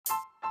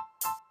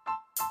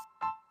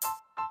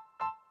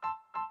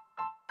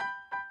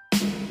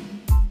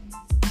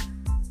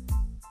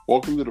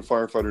Welcome to the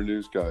Firefighter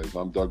News Guys.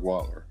 I'm Doug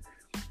Watler.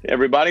 Hey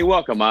everybody,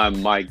 welcome.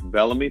 I'm Mike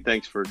Bellamy.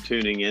 Thanks for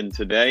tuning in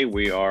today.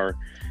 We are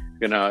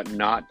going to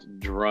not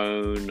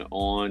drone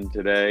on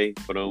today.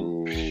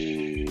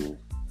 Ooh.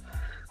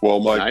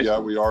 Well, Mike, Nice. Yeah,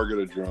 we are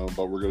going to drone,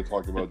 but we're going to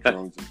talk about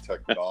drones and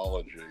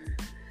technology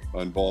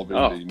involving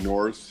the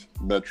North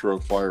Metro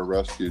Fire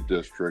Rescue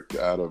District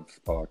out of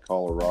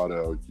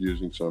Colorado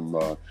using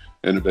some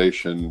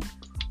innovation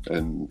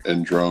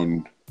and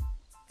drone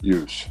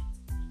use.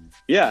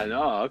 Yeah,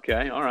 no,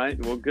 okay. All right.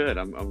 Well, good.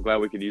 I'm glad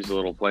we could use a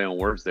little play on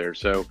words there.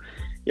 So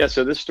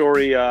this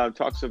story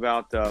talks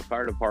about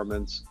fire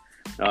departments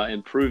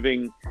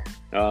improving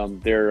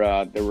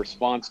their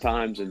response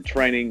times and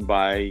training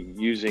by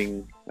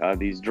using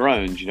these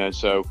drones.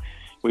 So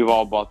we've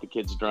all bought the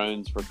kids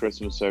drones for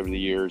Christmas over the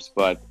years,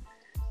 but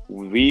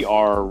we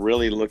are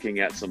really looking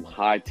at some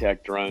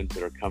high-tech drones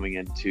that are coming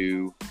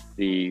into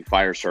the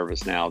fire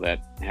service now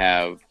that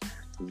have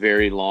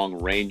very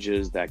long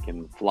ranges, that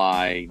can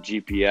fly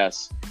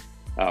GPS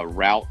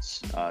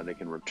routes, they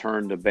can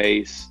return to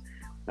base,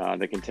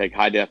 they can take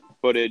high-def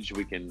footage.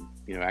 We can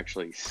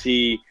actually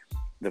see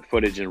the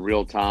footage in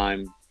real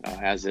time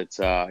as it's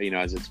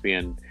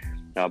being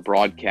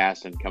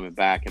broadcast and coming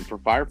back. And for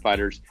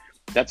firefighters,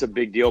 that's a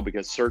big deal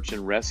because search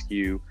and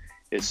rescue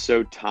is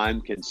so time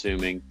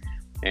consuming.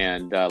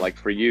 And like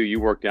for you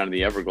work down in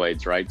the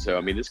Everglades, right? So,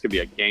 I mean, this could be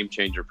a game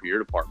changer for your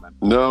department.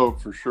 No,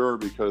 for sure,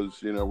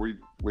 because,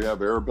 we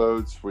have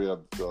airboats, we have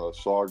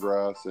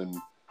sawgrass, and,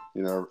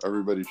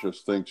 everybody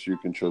just thinks you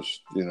can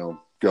just,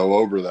 go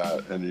over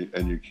that,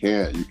 and you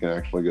can't. You can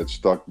actually get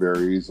stuck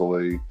very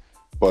easily.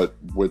 But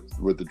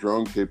with the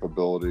drone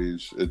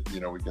capabilities,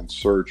 we can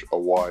search a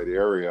wide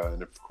area,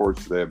 and of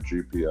course they have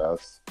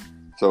GPS.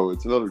 So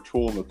it's another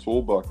tool in the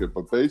tool bucket.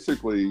 But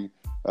basically,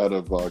 out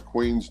of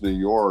Queens, New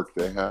York,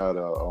 they had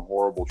a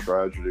horrible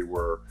tragedy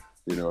where,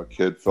 a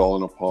kid fell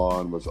in a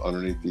pond, was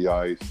underneath the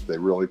ice. They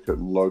really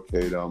couldn't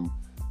locate him.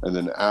 And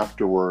then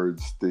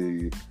afterwards,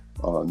 the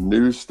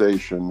news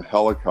station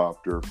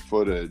helicopter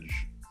footage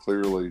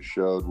clearly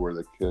showed where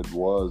the kid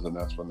was. And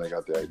that's when they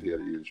got the idea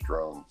to use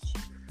drones.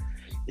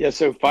 Yeah,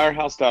 so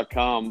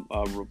Firehouse.com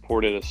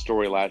reported a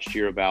story last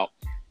year about,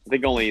 I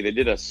think they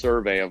did a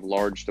survey of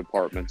large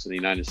departments in the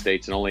United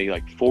States, and only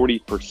like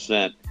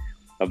 40%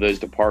 of those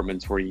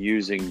departments were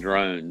using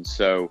drones.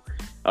 So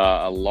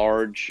a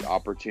large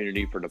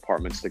opportunity for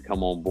departments to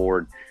come on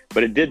board.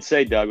 But it did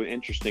say, Doug,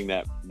 interesting,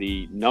 that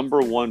the number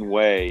one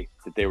way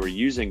that they were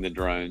using the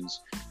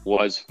drones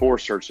was for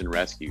search and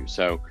rescue.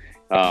 So,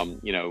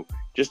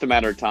 just a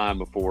matter of time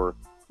before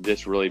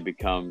this really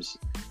becomes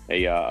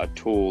a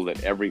tool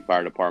that every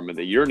fire department,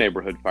 that your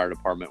neighborhood fire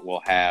department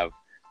will have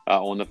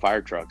on the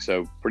fire truck.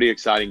 So pretty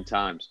exciting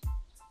times.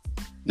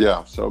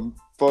 Yeah. So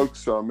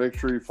folks, make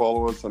sure you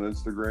follow us on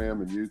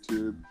Instagram and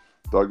YouTube,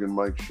 Doug and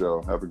Mike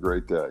Show. Have a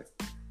great day.